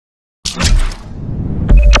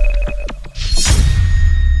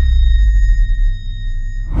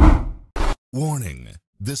Warning: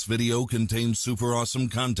 this video contains super awesome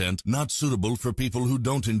content not suitable for people who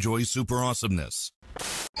don't enjoy super awesomeness.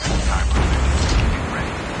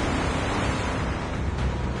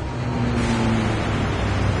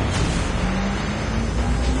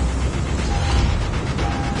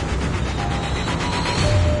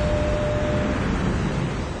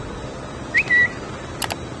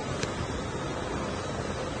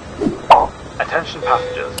 Attention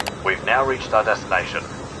passengers, we've now reached our destination.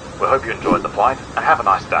 We hope you enjoyed the flight and have a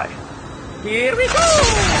nice day. Here we go!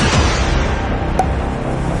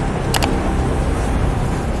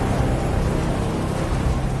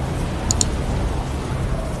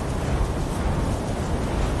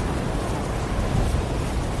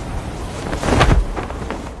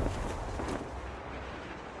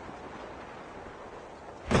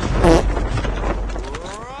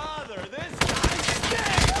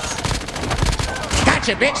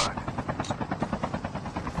 Gotcha, bitch!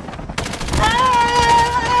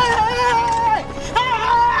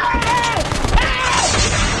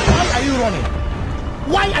 Why are you running?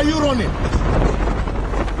 Why are you running?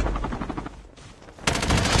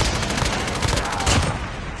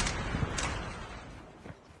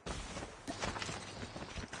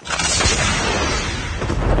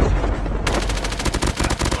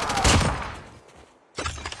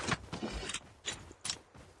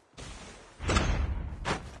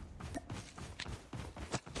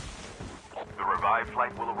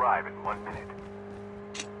 Flight will arrive in 1 minute.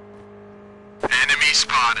 Enemy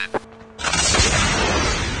spotted.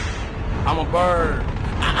 I'm a bird.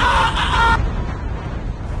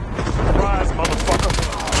 Surprise, motherfucker.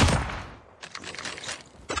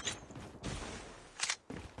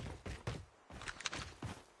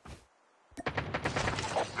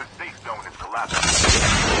 The safe zone is collapsing.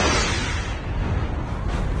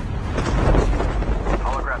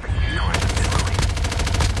 Holographic decoys have been released.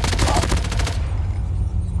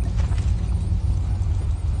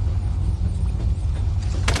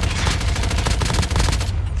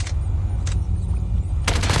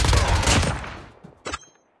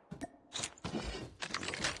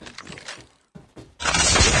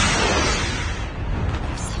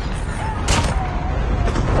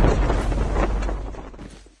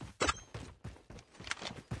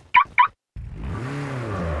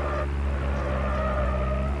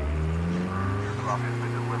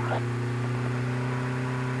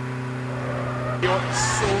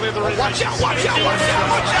 Watch out, watch out, watch out,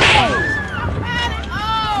 watch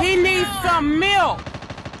out! He needs some milk!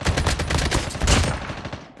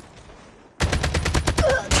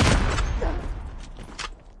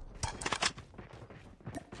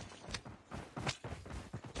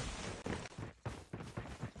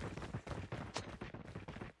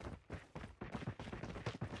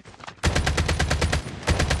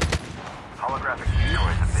 Holographic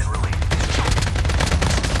decoys have been released.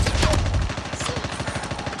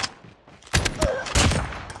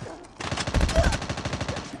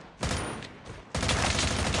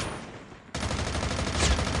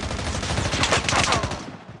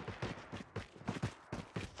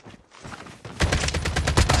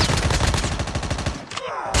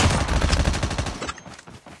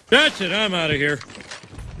 That's it, I'm out of here.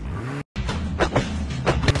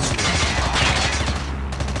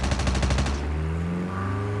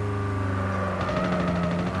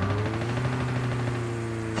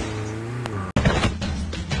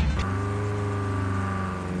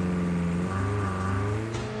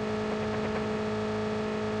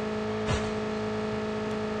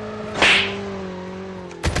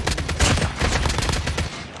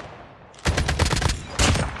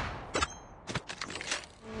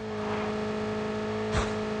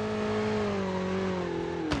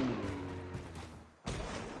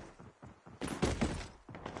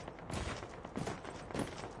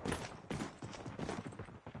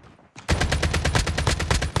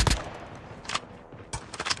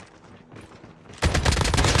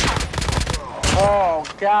 Oh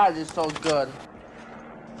God, it's so good.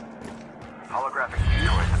 Holographic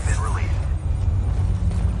decoys have been released.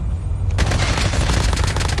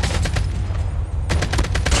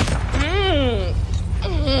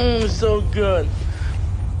 So good.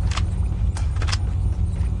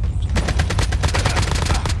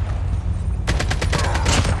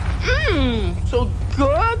 So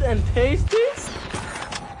good and tasty.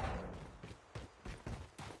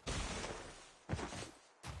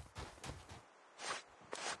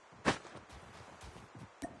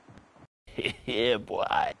 Yeah,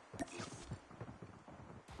 boy.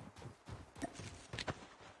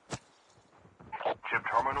 Chip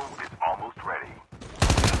terminal is almost ready.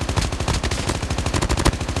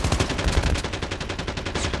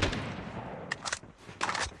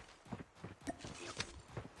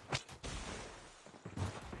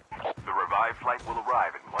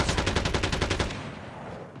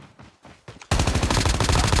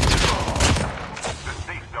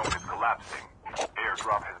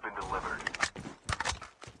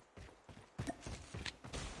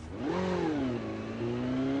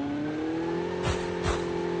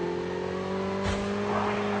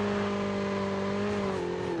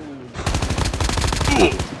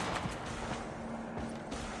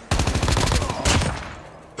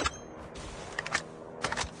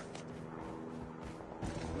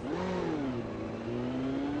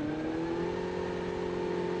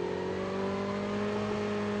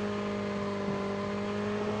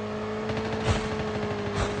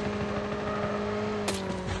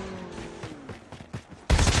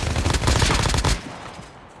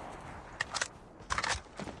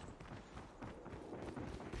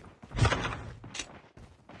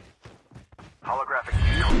 Holographic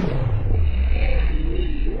shield.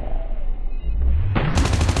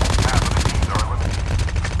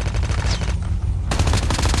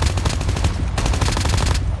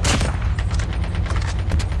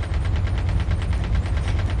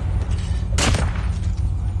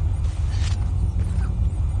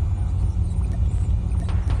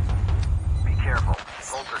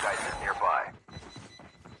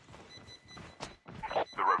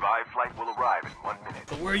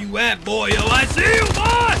 Where you at, boy? Yo, I see you,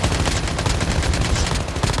 boy!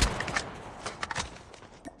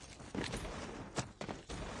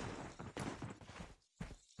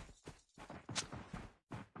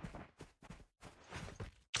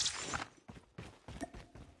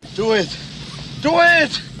 Do it! Do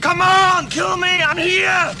it! Come on, kill me! I'm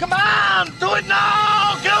here! Come on! Do it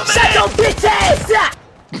now! Kill me! Shut your bitch ass up!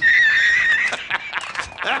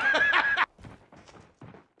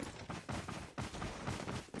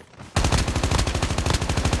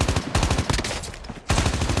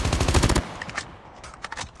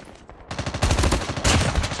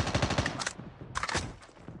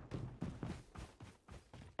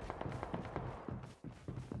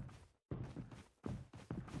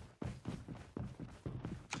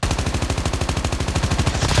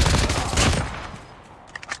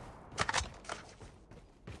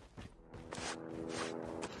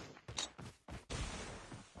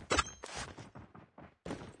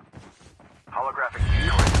 Holographic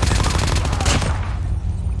shield.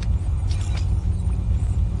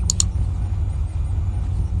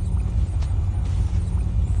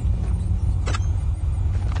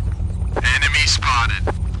 Enemy spotted.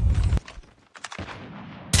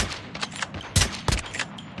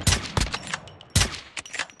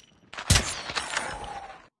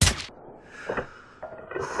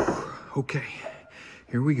 Okay,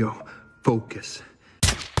 here we go. Focus.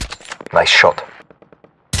 Nice shot.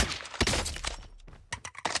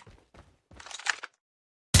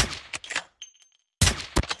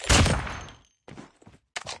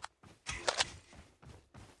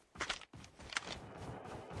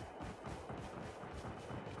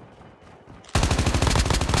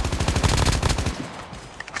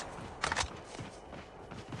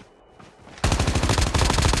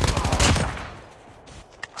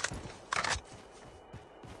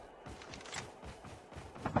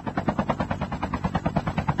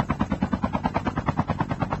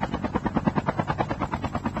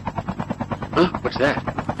 Huh? What's that?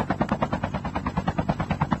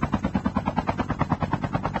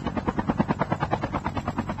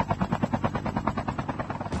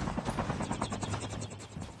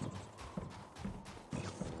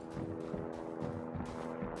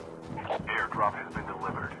 Airdrop has been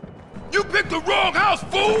delivered. You picked the wrong house,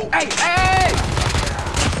 fool! Hey, hey!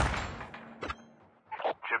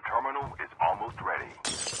 Chip terminal is almost ready.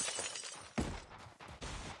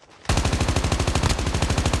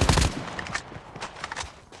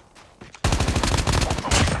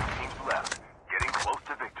 Only 2 teams left. Getting close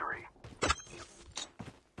to victory.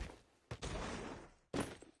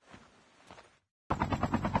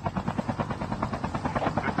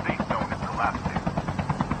 The safe zone is collapsing.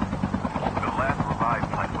 The last revived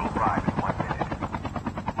flight will arrive in 1 minute.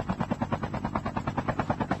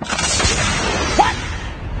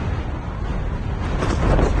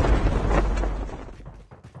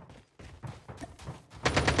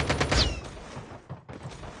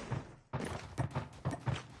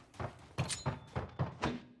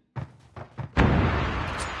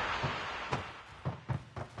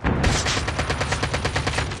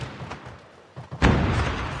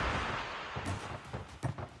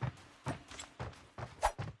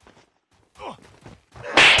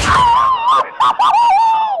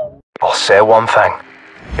 I'll say one thing.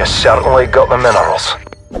 You certainly got the minerals.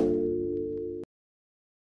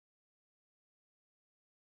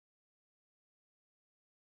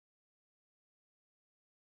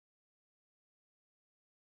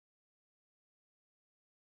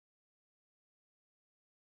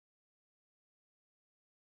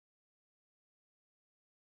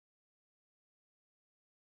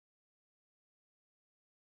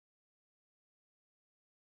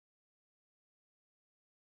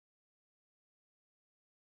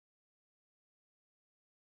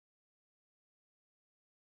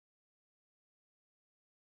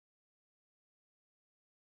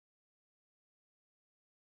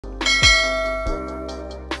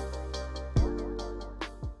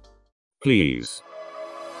 Please